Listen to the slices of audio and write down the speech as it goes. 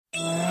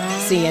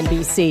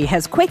CNBC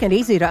has quick and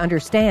easy to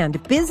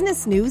understand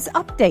business news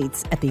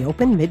updates at the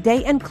open,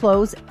 midday, and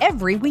close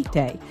every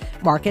weekday.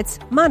 Markets,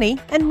 money,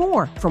 and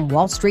more from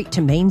Wall Street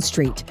to Main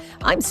Street.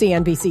 I'm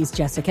CNBC's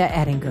Jessica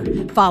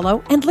Ettinger.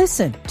 Follow and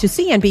listen to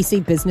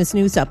CNBC Business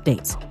News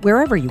Updates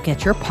wherever you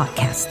get your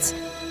podcasts.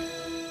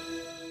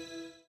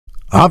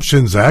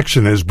 Options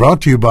Action is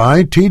brought to you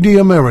by TD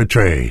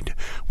Ameritrade,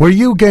 where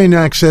you gain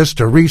access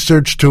to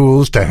research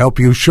tools to help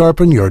you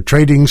sharpen your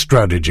trading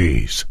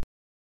strategies.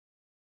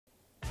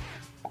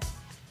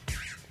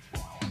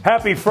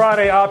 Happy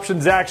Friday,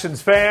 Options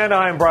Actions fan.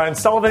 I'm Brian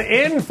Sullivan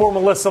in for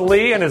Melissa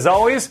Lee. And as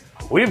always,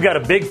 we've got a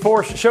big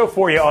show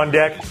for you on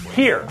deck.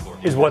 Here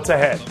is what's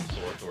ahead.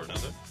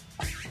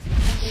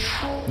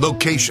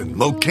 Location,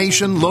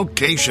 location,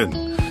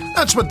 location.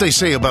 That's what they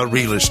say about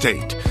real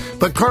estate.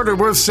 But Carter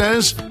Worth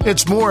says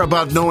it's more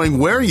about knowing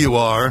where you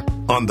are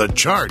on the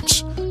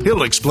charts.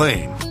 He'll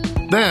explain.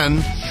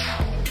 Then,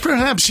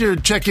 perhaps you're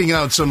checking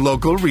out some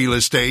local real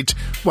estate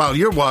while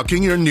you're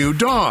walking your new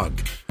dog.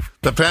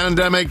 The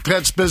pandemic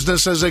pets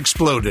business has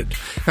exploded,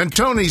 and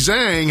Tony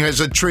Zhang has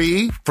a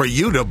tree for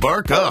you to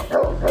bark up.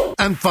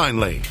 And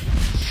finally,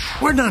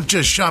 we're not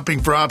just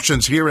shopping for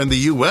options here in the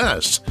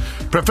U.S.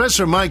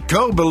 Professor Mike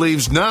Coe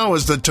believes now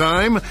is the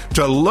time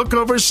to look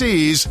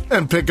overseas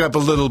and pick up a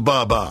little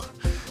baba.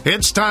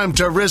 It's time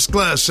to risk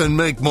less and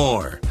make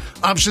more.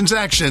 Options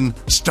Action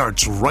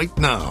starts right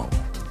now.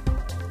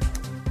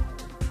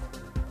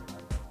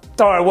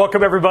 All right,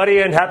 welcome everybody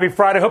and happy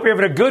Friday. Hope you're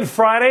having a good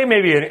Friday,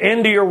 maybe an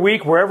end of your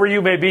week, wherever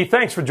you may be.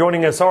 Thanks for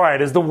joining us. All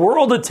right, as the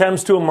world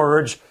attempts to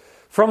emerge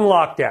from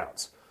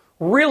lockdowns,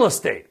 real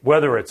estate,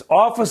 whether it's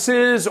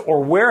offices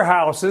or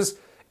warehouses,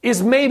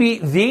 is maybe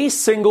the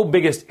single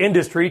biggest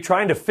industry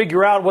trying to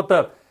figure out what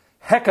the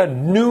heck a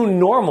new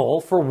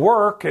normal for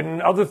work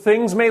and other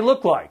things may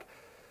look like.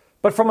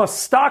 But from a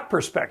stock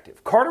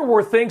perspective, Carter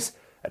Worth thinks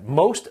that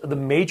most of the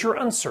major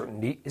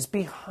uncertainty is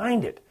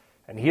behind it.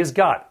 And he has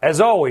got, as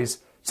always,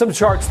 some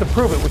charts to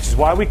prove it, which is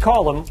why we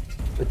call him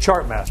the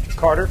Chart Master.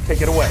 Carter,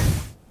 take it away.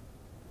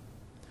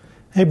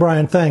 Hey,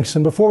 Brian, thanks.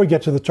 And before we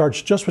get to the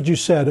charts, just what you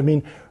said,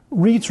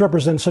 REITs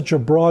represent such a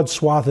broad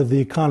swath of the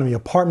economy.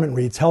 Apartment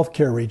REITs,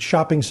 healthcare REITs,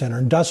 shopping center,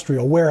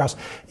 industrial, warehouse.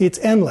 It's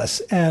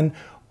endless. And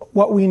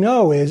what we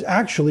know is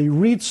actually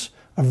REITs,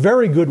 a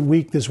very good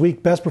week this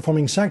week, best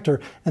performing sector.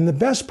 And the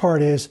best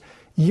part is,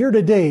 year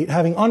to date,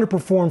 having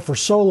underperformed for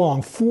so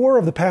long, 4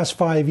 of the past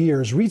 5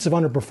 years, REITs have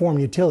underperformed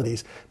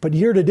utilities. But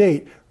year to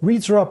date,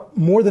 REITs are up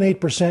more than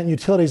 8%,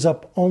 utilities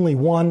up only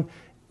 1%,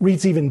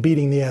 REITs even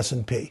beating the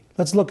S&P.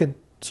 Let's look at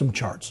some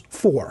charts.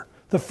 4.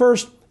 The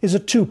first is a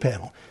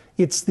 2-panel.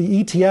 It's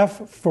the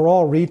ETF for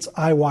all REITs,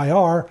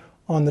 IYR,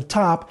 on the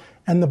top,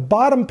 and the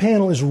bottom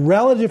panel is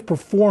relative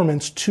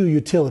performance to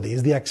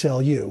utilities, the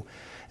XLU.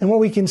 And what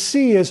we can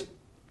see is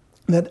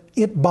that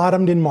it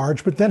bottomed in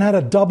March, but then had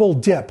a double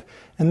dip.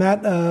 And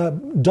that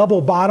double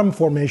bottom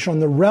formation on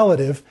the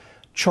relative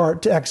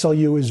chart to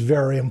XLU is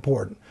very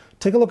important.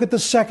 Take a look at the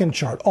second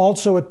chart,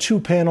 also a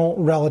 2-panel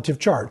relative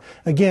chart.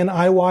 Again,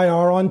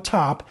 IYR on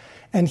top,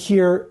 and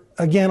here,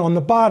 again, on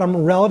the bottom,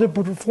 relative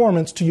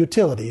performance to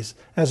utilities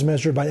as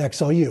measured by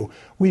XLU.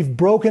 We've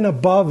broken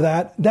above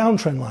that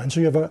downtrend line. So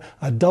you have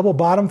a double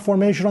bottom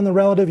formation on the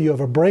relative, you have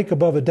a break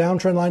above a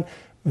downtrend line,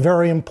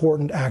 very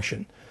important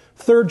action.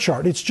 Third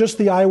chart, it's just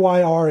the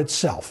IYR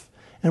itself.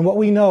 And what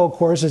we know, of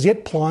course, is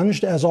it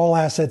plunged, as all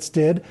assets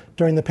did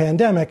during the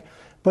pandemic,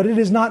 but it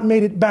has not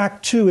made it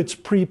back to its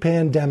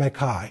pre-pandemic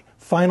high.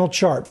 Final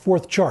chart,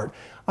 fourth chart.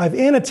 I've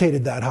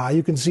annotated that high.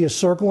 You can see a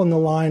circle and the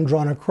line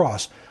drawn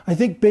across. I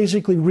think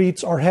basically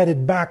REITs are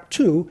headed back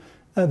to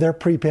their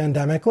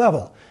pre-pandemic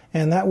level.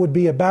 And that would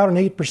be about an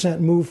 8%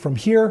 move from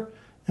here.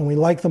 And we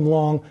like them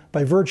long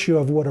by virtue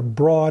of what a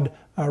broad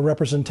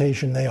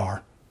representation they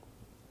are.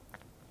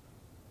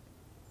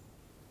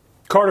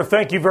 Carter,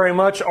 thank you very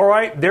much. All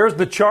right, there's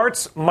the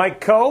charts. Mike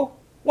Coe,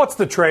 what's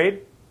the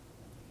trade?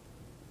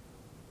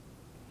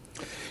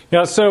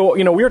 Yeah, so,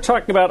 we were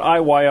talking about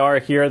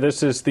IYR here.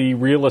 This is the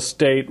real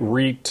estate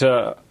REIT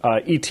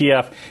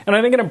ETF. And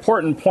I think an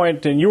important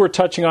point, and you were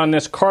touching on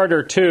this,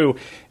 Carter, too,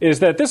 is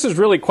that this is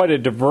really quite a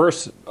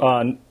diverse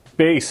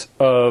base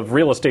of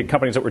real estate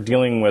companies that we're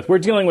dealing with. We're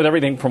dealing with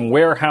everything from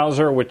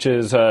Weyerhaeuser, which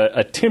is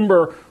a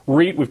timber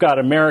REIT. We've got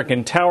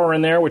American Tower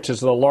in there, which is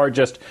the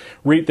largest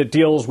REIT that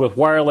deals with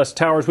wireless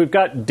towers. We've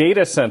got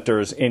data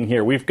centers in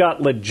here. We've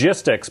got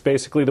logistics,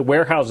 basically the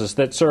warehouses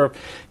that serve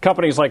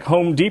companies like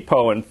Home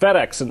Depot and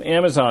FedEx and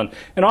Amazon.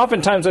 And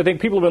oftentimes I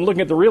think people have been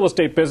looking at the real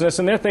estate business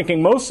and they're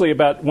thinking mostly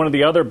about one of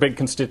the other big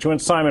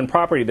constituents, Simon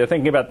Property. They're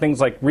thinking about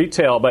things like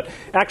retail. But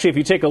actually, if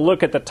you take a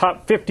look at the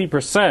top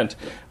 50%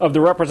 of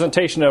the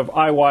representation of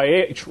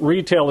IYH,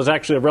 retail is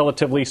actually a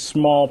relatively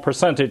small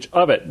percentage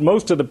of it.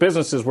 Most of the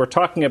businesses we're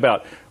talking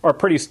about are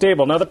pretty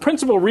stable. Now, the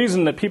principal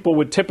reason that people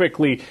would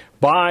typically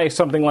buy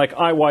something like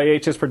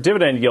IYH is for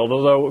dividend yield,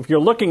 although if you're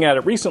looking at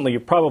it recently,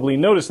 you've probably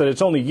noticed that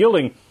it's only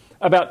yielding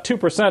about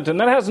 2%. And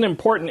that has an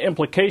important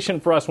implication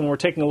for us when we're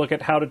taking a look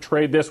at how to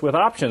trade this with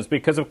options.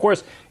 Because, of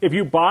course, if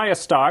you buy a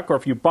stock or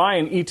if you buy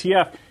an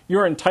ETF,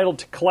 you're entitled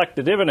to collect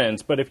the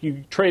dividends. But if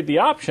you trade the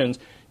options,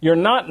 you're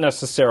not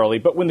necessarily.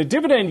 But when the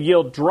dividend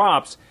yield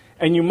drops,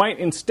 and you might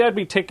instead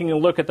be taking a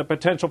look at the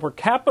potential for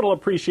capital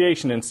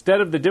appreciation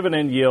instead of the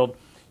dividend yield,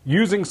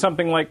 using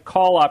something like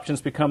call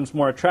options becomes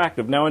more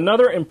attractive. Now,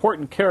 another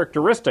important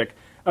characteristic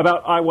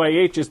about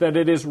IYH is that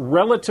it is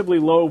relatively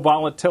low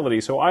volatility.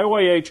 So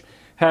IYH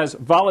has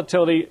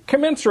volatility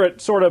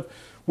commensurate sort of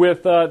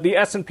with the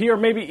S&P, or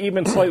maybe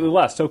even slightly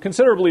less, so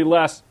considerably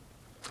less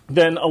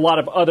than a lot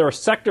of other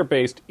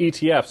sector-based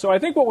ETFs. So I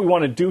think what we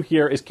want to do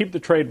here is keep the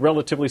trade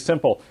relatively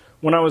simple.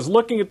 When I was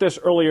looking at this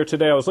earlier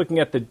today, I was looking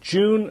at the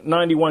June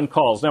 91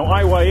 calls. Now,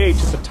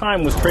 IYH at the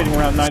time was trading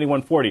around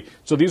 91.40,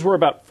 so these were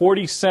about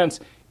 40 cents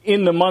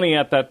in the money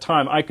at that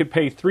time. I could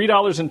pay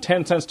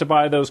 $3.10 to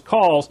buy those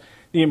calls.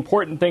 The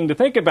important thing to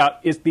think about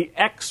is the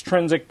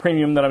extrinsic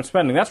premium that I'm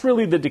spending. That's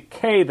really the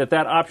decay that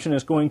option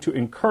is going to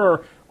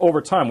incur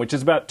over time, which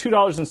is about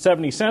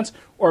 $2.70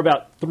 or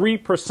about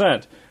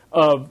 3%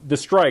 of the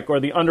strike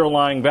or the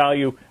underlying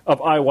value of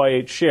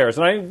IYH shares.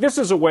 And I think this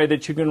is a way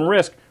that you can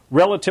risk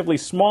relatively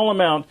small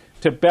amount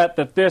to bet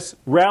that this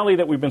rally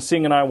that we've been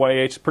seeing in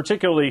IYH,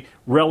 particularly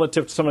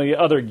relative to some of the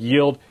other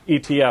yield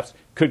ETFs,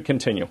 could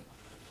continue.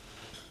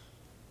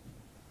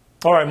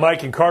 All right,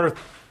 Mike and Carter,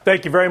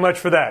 thank you very much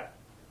for that.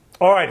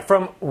 All right,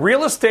 from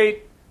real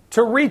estate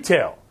to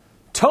retail,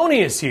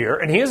 Tony is here,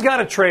 and he has got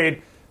a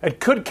trade that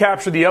could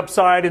capture the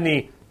upside in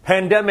the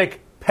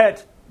pandemic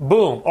pet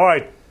boom. All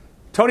right,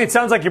 Tony, it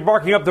sounds like you're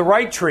barking up the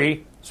right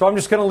tree, so I'm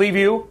just going to leave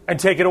you and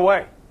take it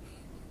away.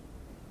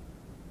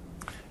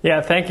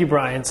 Yeah, thank you,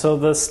 Brian. So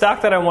the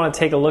stock that I want to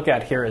take a look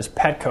at here is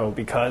Petco,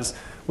 because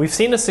we've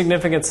seen a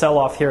significant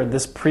sell-off here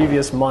this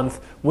previous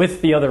month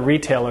with the other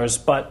retailers,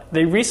 but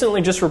they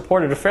recently just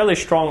reported a fairly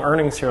strong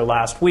earnings here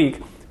last week,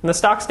 and the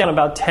stock's down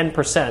about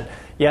 10%.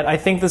 Yet I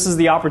think this is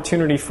the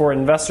opportunity for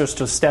investors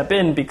to step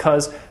in,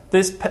 because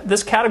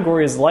this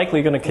category is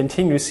likely going to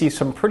continue to see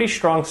some pretty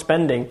strong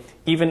spending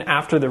even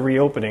after the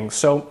reopening.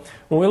 So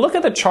when we look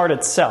at the chart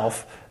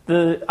itself,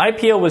 the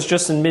IPO was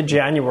just in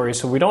mid-January,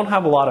 so we don't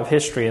have a lot of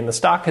history, and the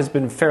stock has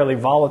been fairly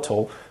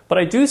volatile. But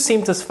I do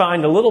seem to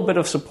find a little bit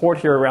of support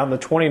here around the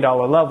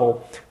 $20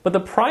 level. But the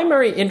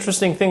primary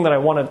interesting thing that I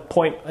want to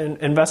point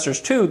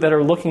investors to that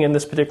are looking in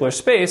this particular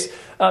space,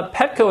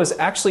 Petco is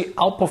actually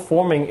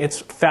outperforming its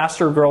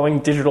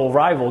faster-growing digital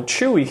rival,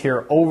 Chewy,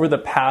 here over the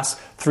past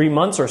 3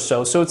 months or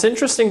so. So it's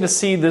interesting to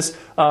see this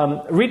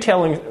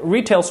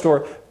retail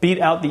store beat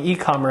out the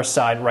e-commerce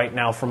side right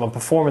now from a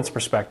performance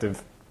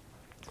perspective.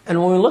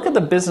 And when we look at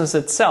the business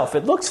itself,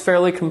 it looks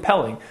fairly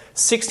compelling.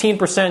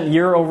 16%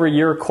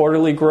 year-over-year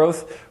quarterly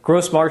growth,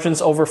 gross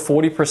margins over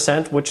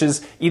 40%, which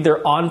is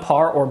either on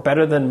par or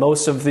better than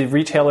most of the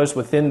retailers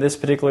within this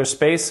particular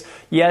space.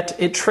 Yet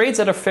it trades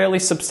at a fairly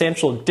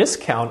substantial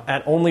discount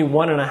at only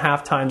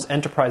 1.5 times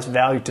enterprise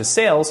value to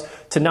sales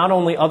to not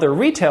only other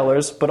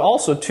retailers, but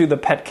also to the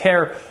pet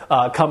care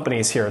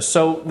companies here.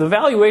 So the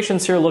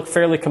valuations here look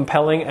fairly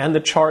compelling, and the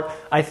chart,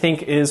 I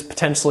think, is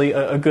potentially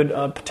a good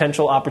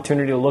potential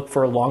opportunity to look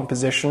for a long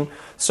position.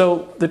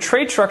 So the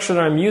trade structure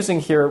that I'm using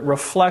here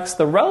reflects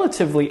the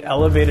relatively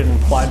elevated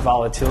implied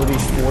volatility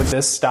for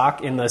this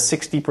stock in the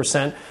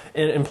 60%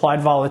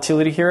 implied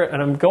volatility here.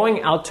 And I'm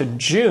going out to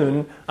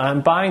June.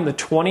 I'm buying the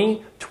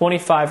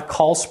 20-25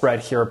 call spread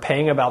here,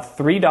 paying about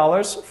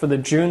 $3 for the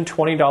June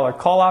 $20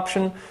 call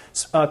option,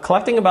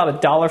 collecting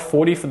about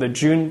 $1.40 for the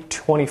June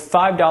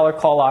 $25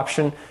 call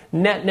option.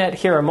 Net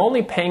here, I'm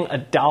only paying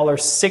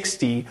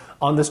 $1.60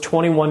 on this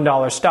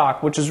 $21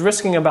 stock, which is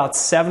risking about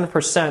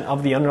 7%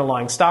 of the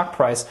underlying stock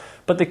price.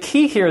 But the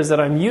key here is that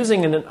I'm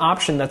using an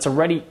option that's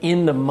already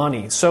in the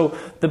money. So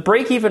the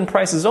break-even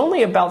price is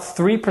only about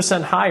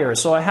 3% higher.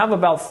 So I have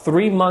about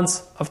 3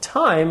 months of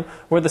time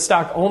where the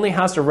stock only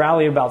has to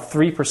rally about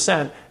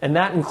 3%, and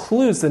that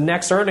includes the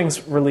next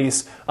earnings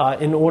release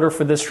in order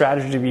for this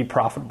strategy to be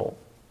profitable.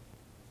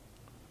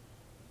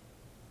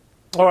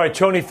 All right,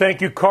 Tony, thank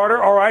you.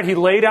 Carter, all right, he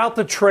laid out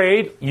the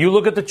trade. You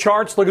look at the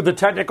charts, look at the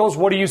technicals.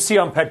 What do you see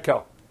on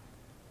Petco?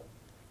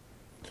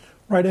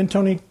 Right, and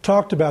Tony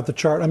talked about the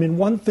chart. I mean,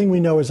 one thing we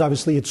know is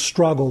obviously it's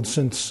struggled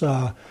since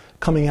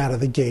coming out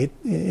of the gate.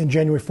 In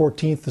January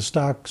 14th, the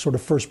stock sort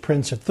of first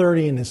prints at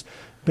 30 and has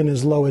been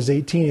as low as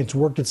 18. It's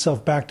worked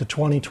itself back to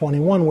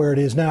 2021, where it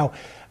is now.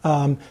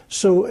 Recent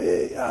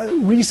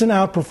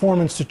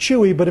outperformance to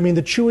Chewy, but I mean,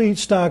 the Chewy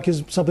stock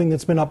is something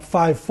that's been up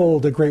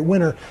fivefold, a great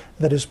winner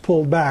that has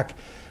pulled back.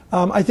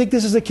 I think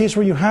this is a case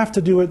where you have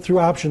to do it through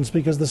options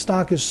because the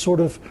stock is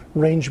sort of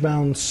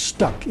range-bound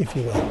stuck, if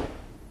you will.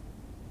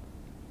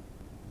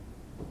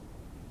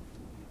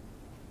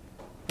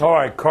 All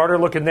right, Carter,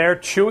 looking there.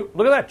 Chewy,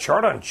 look at that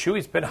chart on Chewy.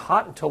 It's been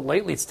hot until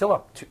lately. It's still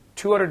up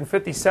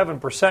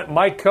 257%.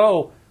 Mike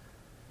Coe,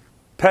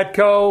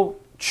 Petco,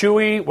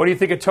 Chewy, what do you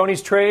think of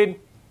Tony's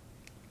trade?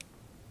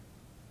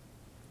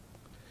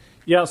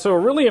 Yeah, so a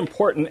really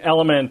important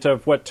element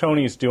of what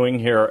Tony's doing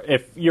here,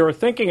 if you're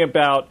thinking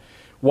about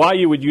why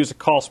you would use a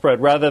call spread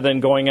rather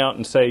than going out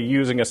and, say,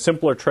 using a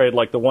simpler trade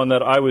like the one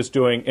that I was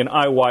doing in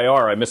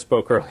IYR. I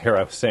misspoke earlier.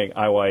 I was saying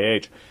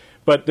IYH.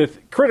 But the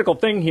critical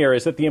thing here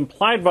is that the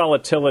implied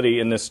volatility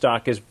in this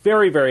stock is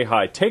very, very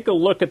high. Take a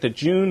look at the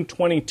June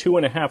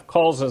 22.5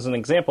 calls as an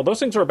example. Those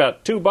things are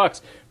about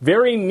 $2,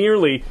 very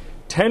nearly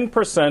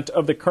 10%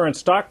 of the current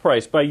stock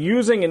price. By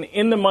using an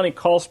in-the-money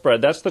call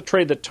spread, that's the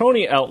trade that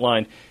Tony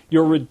outlined,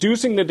 you're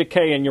reducing the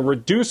decay and you're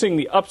reducing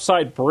the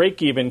upside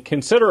break-even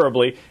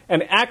considerably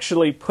and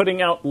actually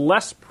putting out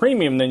less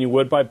premium than you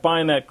would by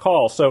buying that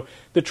call. So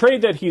the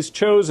trade that he's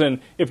chosen,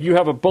 if you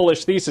have a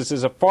bullish thesis,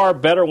 is a far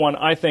better one,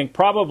 I think,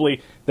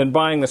 probably than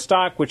buying the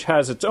stock, which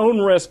has its own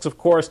risks, of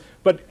course,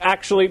 but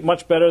actually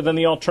much better than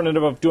the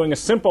alternative of doing a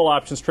simple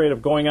options trade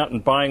of going out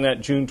and buying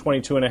that June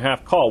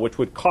 22.5 call, which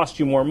would cost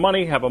you more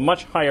money, have a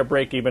much higher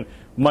break-even,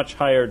 much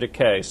higher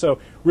decay. So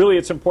really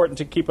it's important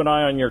to keep an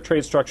eye on your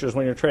trade structures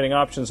when you're trading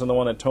options, and the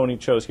one that Tony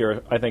chose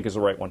here, I think, is the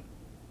right one.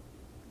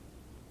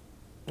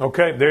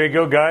 Okay, there you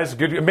go, guys.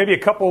 Good, maybe a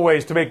couple of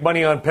ways to make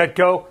money on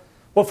Petco.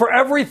 Well, for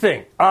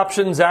everything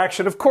Options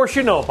Action, of course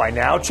you know by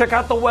now, check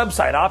out the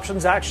website,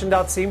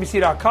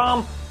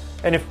 optionsaction.cnbc.com.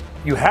 And if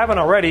you haven't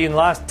already in the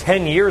last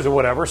 10 years or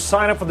whatever,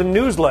 sign up for the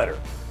newsletter.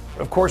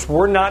 Of course,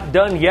 we're not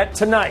done yet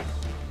tonight.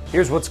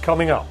 Here's what's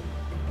coming up.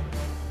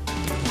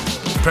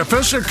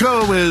 Professor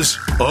Coe is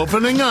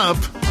opening up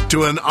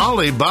to an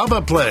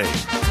Alibaba play.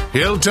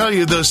 He'll tell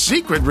you the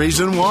secret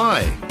reason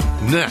why.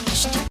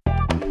 Next.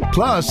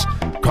 Plus,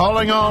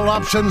 calling all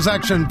Options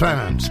Action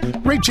fans.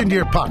 Reach into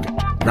your pocket,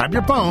 grab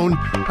your phone,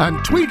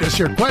 and tweet us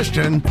your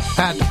question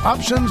at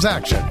Options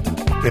Action.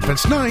 If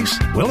it's nice,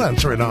 we'll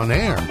answer it on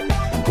air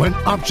when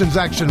Options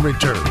Action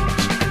returns.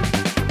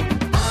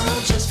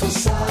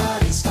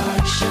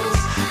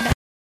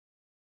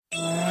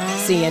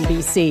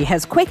 CNBC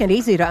has quick and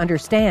easy to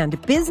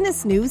understand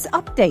business news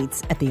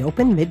updates at the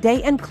open,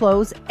 midday, and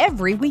close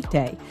every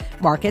weekday.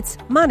 Markets,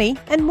 money,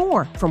 and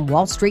more from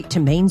Wall Street to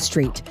Main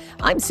Street.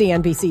 I'm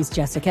CNBC's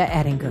Jessica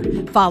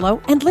Ettinger.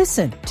 Follow and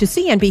listen to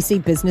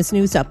CNBC Business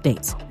News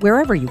Updates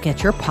wherever you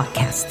get your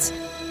podcasts.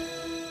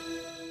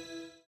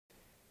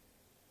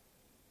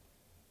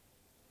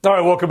 All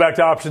right, welcome back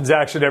to Options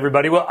Action,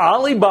 everybody. Well,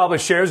 Alibaba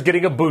shares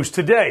getting a boost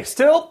today.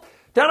 Still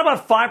down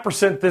about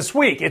 5% this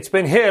week. It's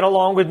been hit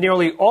along with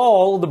nearly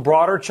all of the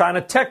broader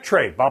China tech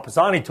trade. Bob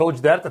Pisani told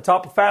you that at the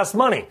top of Fast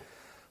Money.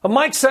 But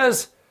Mike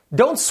says,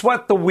 don't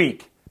sweat the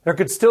week. There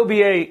could still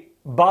be a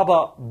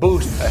Baba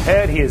boost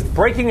ahead. He is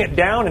breaking it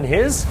down in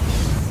his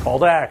call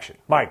to action.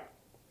 Mike.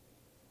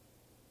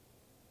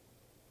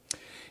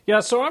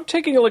 Yeah, so I'm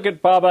taking a look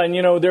at Baba, and,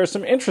 there are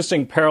some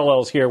interesting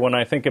parallels here when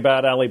I think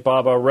about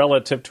Alibaba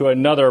relative to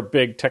another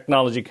big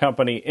technology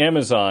company,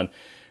 Amazon.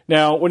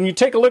 Now, when you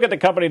take a look at the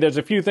company, there's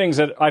a few things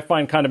that I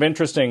find kind of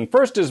interesting.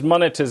 First is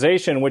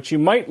monetization, which you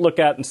might look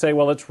at and say,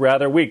 well, it's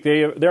rather weak.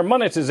 Their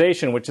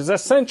monetization, which is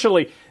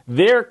essentially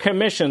their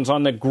commissions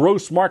on the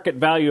gross market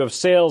value of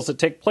sales that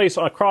take place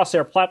across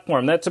their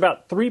platform, that's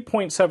about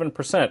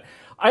 3.7%.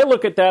 I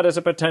look at that as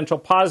a potential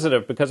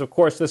positive because, of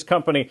course, this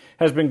company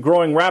has been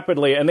growing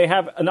rapidly and they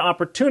have an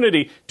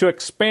opportunity to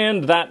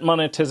expand that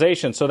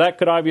monetization. So that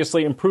could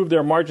obviously improve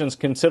their margins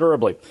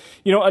considerably.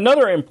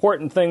 Another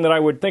important thing that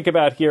I would think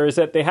about here is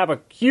that they have a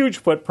huge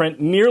footprint,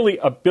 nearly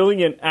 1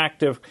 billion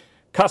active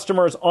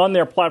customers on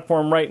their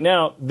platform right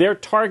now. Their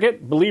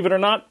target, believe it or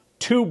not,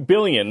 2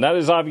 billion. That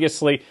is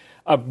obviously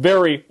a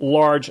very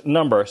large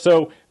number.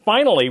 So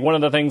finally, one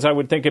of the things I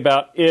would think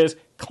about is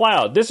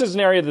cloud. This is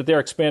an area that they're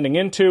expanding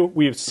into.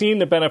 We've seen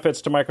the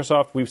benefits to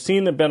Microsoft. We've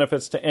seen the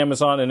benefits to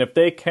Amazon. And if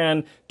they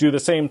can do the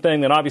same thing,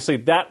 then obviously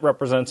that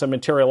represents a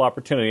material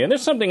opportunity. And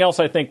there's something else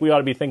I think we ought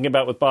to be thinking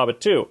about with Baba,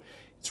 too.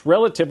 It's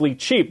relatively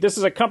cheap. This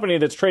is a company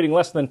that's trading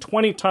less than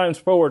 20 times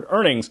forward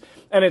earnings,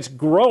 and it's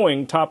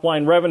growing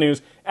top-line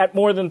revenues at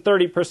more than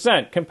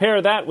 30%.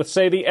 Compare that with,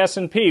 say, the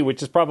S&P,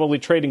 which is probably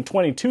trading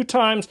 22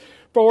 times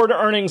forward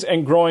earnings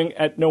and growing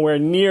at nowhere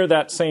near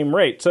that same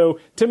rate. So,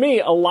 to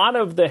me, a lot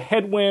of the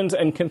headwinds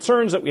and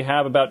concerns that we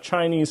have about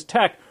Chinese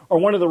tech are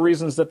one of the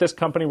reasons that this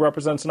company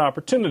represents an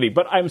opportunity.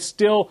 But I'm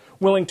still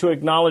willing to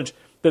acknowledge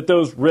that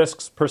those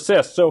risks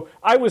persist. So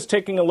I was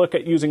taking a look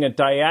at using a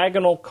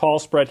diagonal call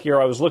spread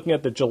here. I was looking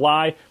at the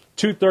July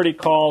 230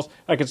 calls.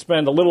 I could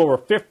spend a little over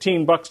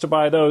 $15 to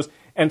buy those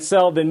and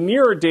sell the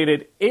nearer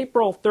dated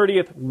April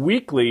 30th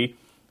weekly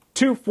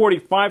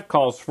 245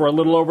 calls for a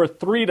little over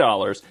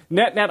 $3.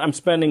 Net, I'm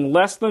spending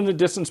less than the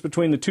distance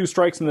between the two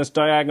strikes in this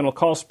diagonal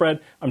call spread.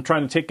 I'm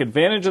trying to take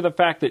advantage of the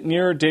fact that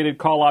nearer dated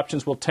call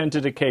options will tend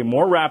to decay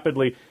more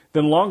rapidly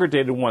than longer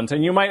dated ones.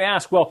 And you might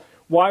ask, well,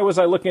 why was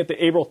I looking at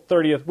the April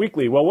 30th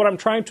weekly? Well, what I'm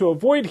trying to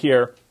avoid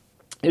here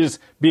is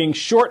being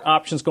short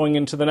options going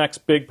into the next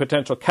big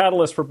potential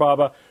catalyst for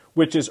Baba,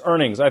 which is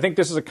earnings. I think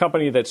this is a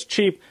company that's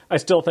cheap. I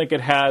still think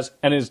it has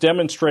and is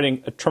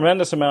demonstrating a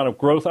tremendous amount of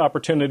growth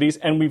opportunities,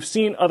 and we've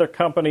seen other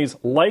companies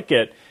like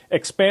it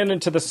expand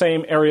into the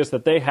same areas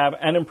that they have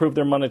and improve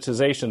their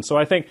monetization. So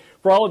I think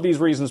for all of these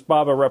reasons,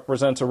 Baba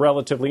represents a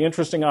relatively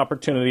interesting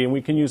opportunity, and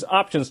we can use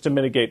options to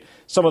mitigate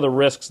some of the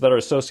risks that are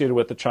associated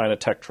with the China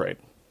tech trade.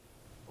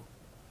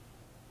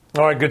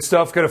 All right, good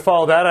stuff. Going to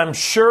follow that, I'm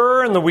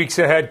sure, in the weeks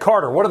ahead.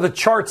 Carter, what are the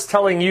charts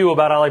telling you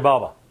about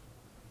Alibaba?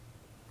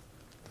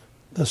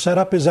 The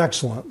setup is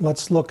excellent.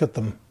 Let's look at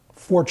them.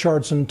 4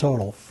 charts in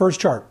total.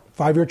 First chart,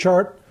 5-year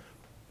chart.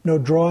 No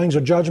drawings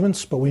or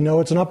judgments, but we know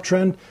it's an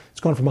uptrend.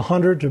 It's gone from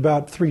 100 to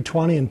about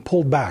 320 and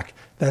pulled back.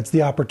 That's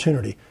the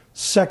opportunity.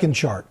 Second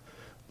chart.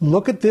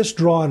 Look at this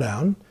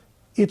drawdown.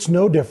 It's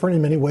no different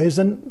in many ways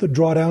than the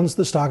drawdowns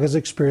the stock has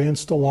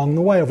experienced along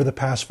the way over the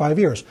past 5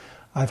 years.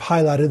 I've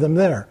highlighted them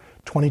there.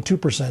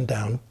 22%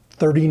 down,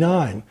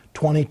 39,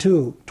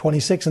 22,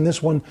 26, and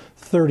this one,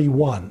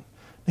 31.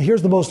 Now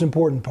here's the most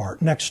important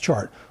part. Next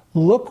chart.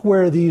 Look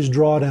where these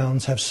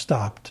drawdowns have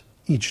stopped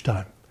each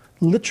time.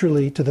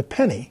 Literally to the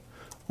penny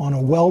on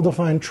a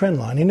well-defined trend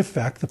line, in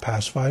effect, the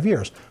past 5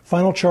 years.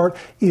 Final chart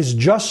is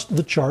just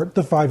the chart,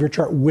 the 5-year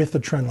chart with the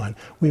trend line.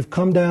 We've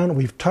come down,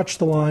 we've touched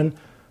the line,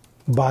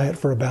 buy it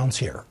for a bounce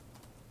here.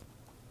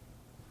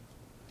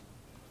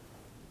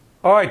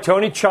 All right,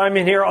 Tony, chime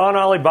in here on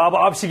Alibaba.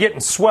 Obviously getting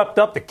swept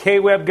up. The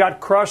K-Web got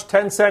crushed.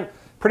 Tencent,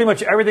 pretty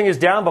much everything is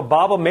down, but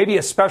Baba, maybe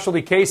a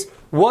specialty case.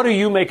 What do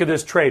you make of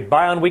this trade?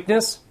 Buy on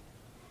weakness?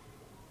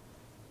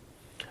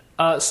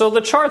 So the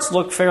charts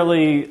look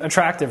fairly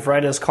attractive,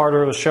 right? As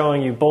Carter was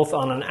showing you, both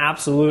on an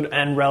absolute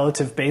and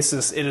relative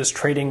basis, it is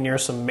trading near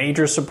some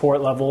major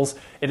support levels.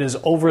 It is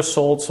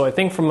oversold. So I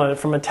think from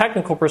a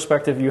technical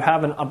perspective, you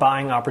have a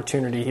buying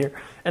opportunity here.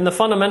 And the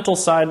fundamental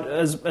side,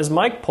 as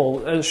Mike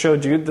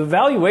showed you, the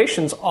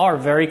valuations are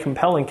very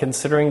compelling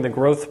considering the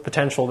growth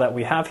potential that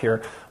we have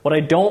here. What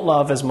I don't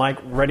love, as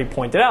Mike already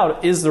pointed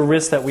out, is the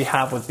risk that we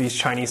have with these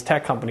Chinese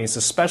tech companies,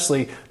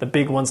 especially the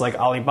big ones like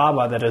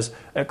Alibaba that is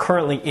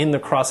currently in the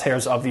crosshairs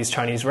of these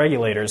Chinese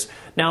regulators.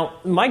 Now,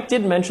 Mike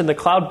did mention the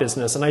cloud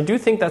business, and I do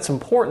think that's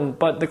important,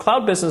 but the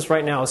cloud business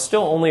right now is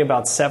still only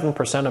about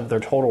 7% of their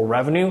total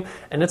revenue,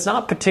 and it's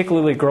not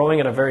particularly growing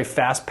at a very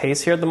fast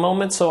pace here at the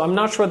moment, so I'm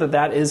not sure that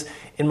that is,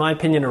 in my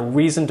opinion, a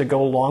reason to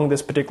go long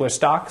this particular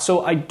stock.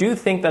 So I do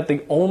think that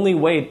the only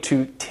way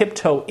to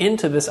tiptoe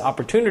into this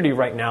opportunity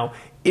right now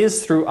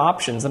is through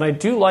options. And I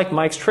do like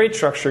Mike's trade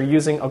structure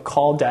using a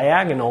call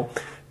diagonal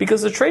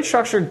because the trade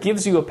structure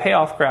gives you a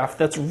payoff graph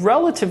that's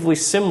relatively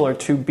similar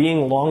to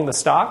being long the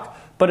stock,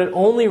 but it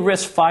only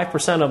risks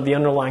 5% of the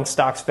underlying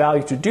stock's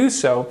value to do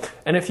so.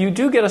 And if you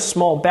do get a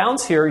small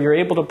bounce here, you're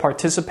able to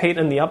participate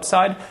in the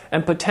upside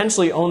and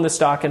potentially own the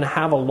stock and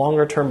have a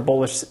longer term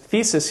bullish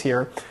thesis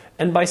here.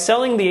 And by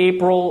selling the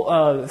April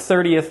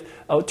 30th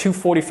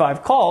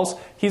 245 calls,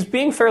 he's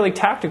being fairly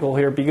tactical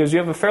here because you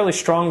have a fairly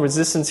strong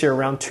resistance here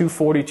around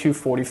 240,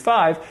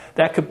 245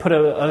 that could put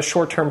a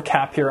short-term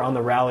cap here on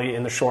the rally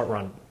in the short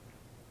run.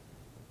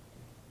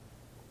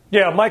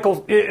 Yeah,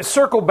 Michael,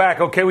 circle back.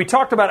 Okay, we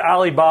talked about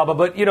Alibaba,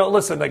 but,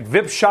 listen, like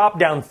Vipshop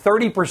down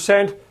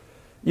 30%.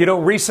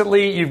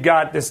 Recently you've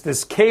got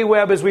this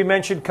K-Web, as we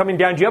mentioned, coming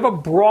down. Do you have a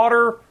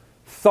broader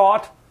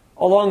thought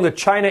along the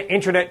China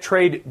internet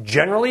trade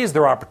generally? Is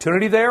there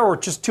opportunity there or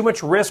just too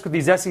much risk with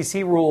these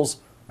SEC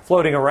rules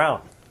floating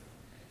around?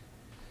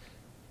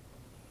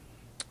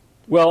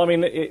 Well,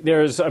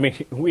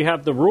 we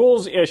have the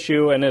rules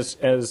issue, and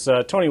as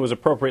Tony was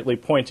appropriately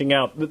pointing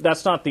out,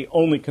 that's not the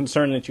only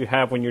concern that you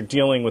have when you're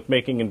dealing with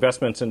making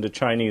investments into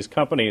Chinese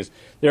companies.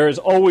 There is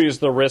always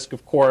the risk,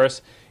 of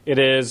course. It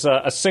is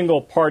a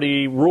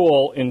single-party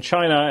rule in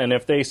China, and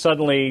if they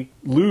suddenly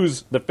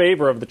lose the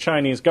favor of the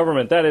Chinese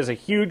government, that is a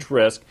huge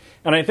risk.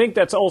 And I think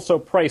that's also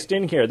priced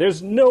in here.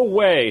 There's no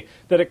way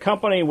that a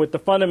company with the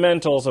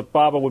fundamentals of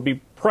Baba would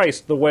be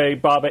priced the way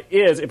Baba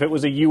is if it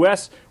was a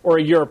U.S. or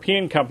a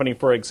European company,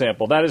 for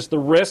example. That is the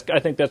risk. I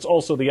think that's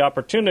also the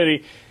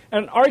opportunity.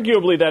 And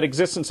arguably that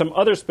exists in some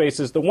other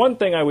spaces. The one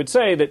thing I would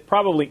say that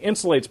probably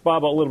insulates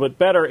Baba a little bit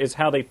better is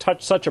how they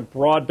touch such a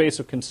broad base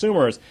of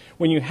consumers.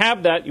 When you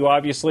have that, you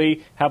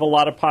obviously have a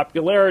lot of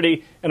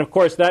popularity. And, of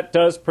course, that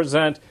does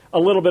present a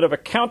little bit of a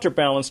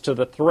counterbalance to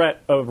the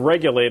threat of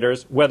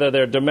regulators, whether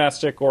they're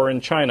domestic or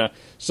in China.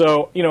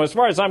 So, as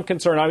far as I'm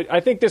concerned, I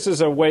think this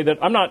is a way that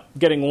I'm not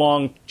getting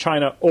long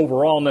China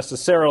overall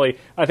necessarily.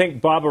 I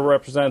think Baba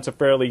represents a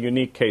fairly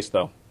unique case,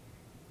 though.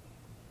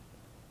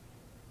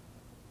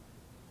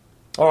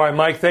 All right,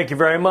 Mike, thank you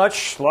very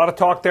much. A lot of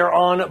talk there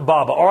on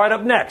Baba. All right,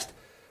 up next,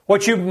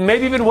 what you've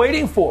maybe been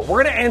waiting for.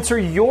 We're going to answer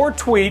your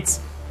tweets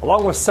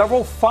along with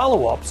several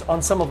follow-ups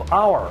on some of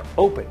our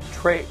open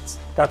trades.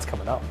 That's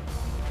coming up.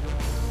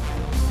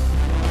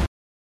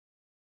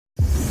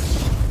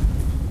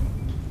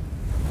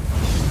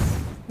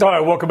 All right,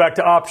 welcome back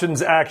to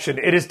Options Action.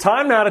 It is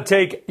time now to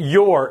take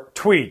your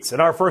tweets.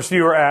 And our first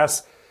viewer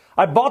asks,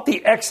 I bought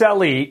the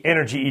XLE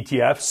Energy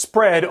ETF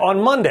spread on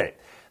Monday.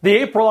 The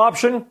April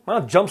option,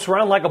 jumps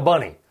around like a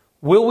bunny.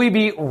 Will we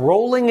be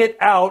rolling it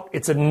out?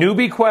 It's a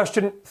newbie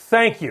question.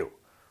 Thank you.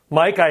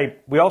 Mike,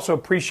 we also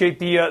appreciate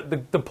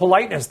the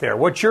politeness there.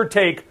 What's your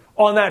take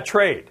on that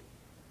trade?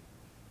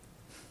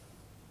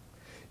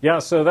 Yeah,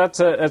 so that's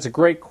a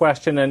great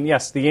question. And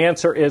yes, the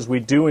answer is we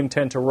do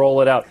intend to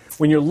roll it out.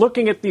 When you're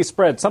looking at these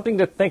spreads, something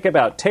to think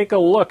about. Take a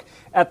look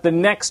at the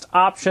next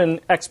option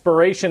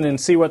expiration and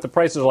see what the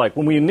prices are like.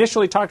 When we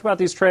initially talked about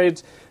these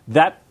trades,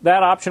 that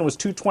option was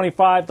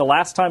 $225. The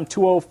last time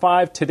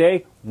 $205.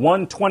 Today,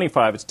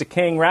 $125. It's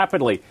decaying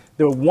rapidly.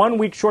 The 1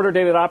 week shorter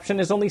dated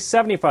option is only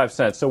 75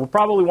 cents. So we'll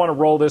probably want to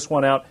roll this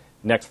one out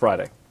next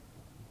Friday.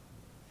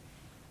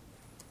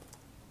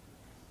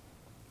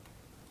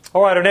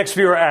 All right, our next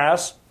viewer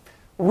asks,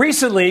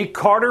 recently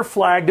Carter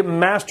flagged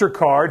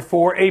MasterCard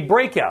for a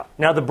breakout.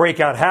 Now the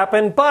breakout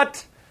happened,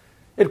 but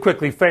it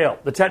quickly failed.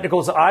 The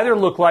technicals either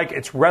look like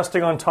it's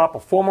resting on top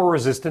of former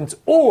resistance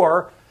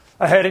or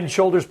a head and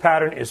shoulders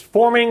pattern is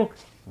forming.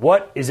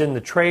 What is in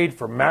the trade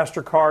for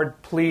MasterCard?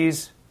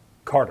 Please,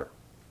 Carter.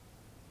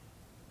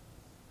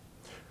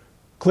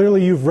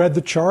 Clearly, you've read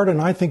the chart,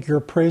 and I think your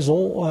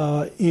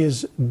appraisal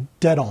is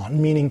dead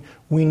on, meaning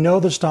we know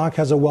the stock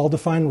has a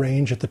well-defined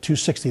range at the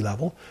 260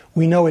 level.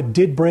 We know it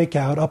did break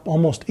out up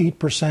almost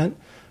 8%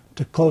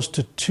 to close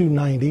to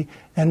 290,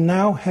 and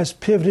now has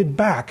pivoted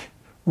back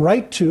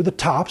right to the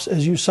tops,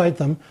 as you cite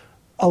them,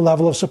 a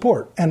level of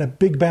support, and a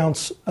big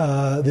bounce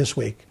this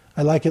week.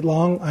 I like it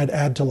long. I'd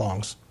add to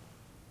longs.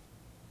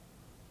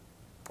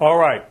 All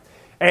right.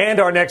 And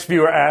our next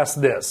viewer asks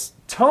this.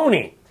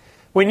 Tony,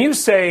 when you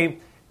say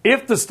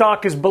if the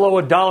stock is below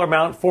a dollar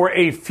amount for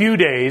a few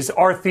days,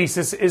 our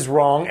thesis is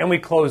wrong and we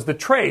close the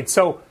trade.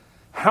 So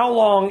how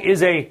long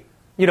is a,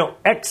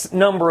 X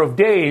number of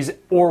days,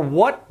 or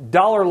what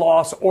dollar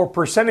loss or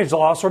percentage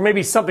loss or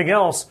maybe something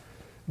else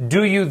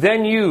do you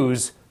then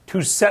use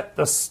to set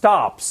the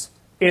stops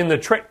in the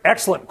trade?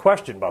 Excellent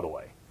question, by the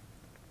way.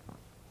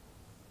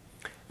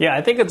 Yeah,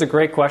 I think it's a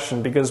great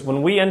question because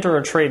when we enter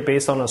a trade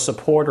based on a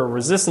support or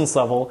resistance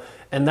level,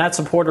 and that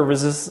support or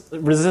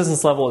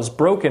resistance level is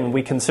broken,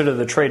 we consider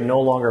the trade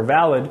no longer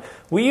valid.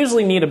 We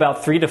usually need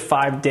about 3 to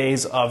 5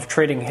 days of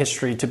trading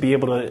history to be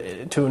able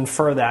to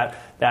infer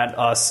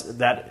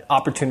that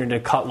opportunity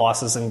to cut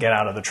losses and get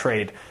out of the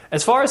trade.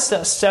 As far as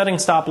setting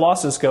stop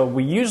losses go,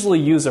 we usually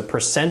use a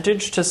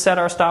percentage to set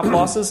our stop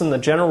losses, and the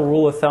general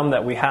rule of thumb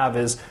that we have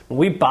is when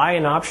we buy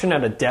an option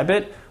at a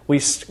debit,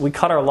 we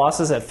cut our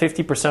losses at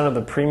 50% of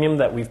the premium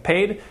that we've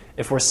paid.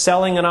 If we're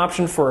selling an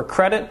option for a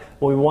credit,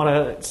 we want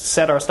to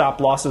set our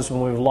stop losses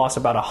when we've lost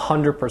about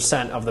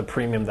 100% of the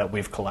premium that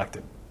we've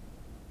collected.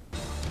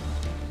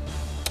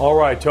 All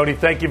right, Tony,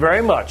 thank you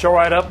very much. All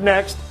right, up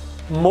next,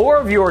 more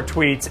of your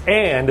tweets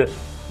and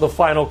the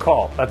final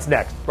call. That's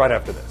next, right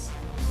after this.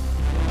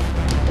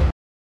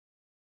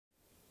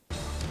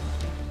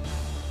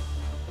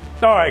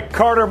 All right,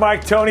 Carter,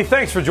 Mike, Tony,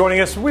 thanks for joining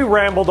us. We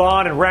rambled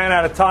on and ran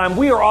out of time.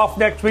 We are off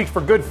next week for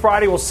Good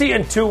Friday. We'll see you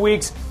in 2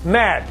 weeks.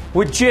 Mad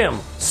with Jim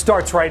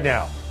starts right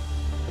now.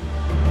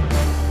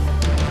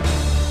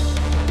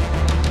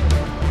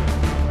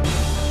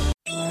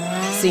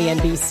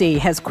 CNBC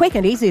has quick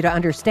and easy to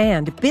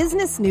understand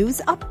business news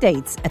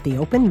updates at the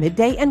open,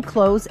 midday, and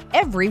close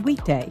every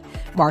weekday.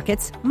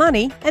 Markets,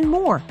 money, and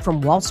more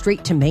from Wall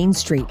Street to Main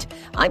Street.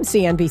 I'm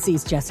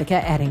CNBC's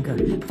Jessica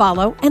Ettinger.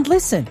 Follow and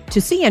listen to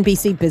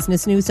CNBC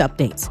Business News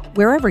Updates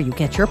wherever you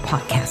get your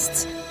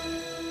podcasts.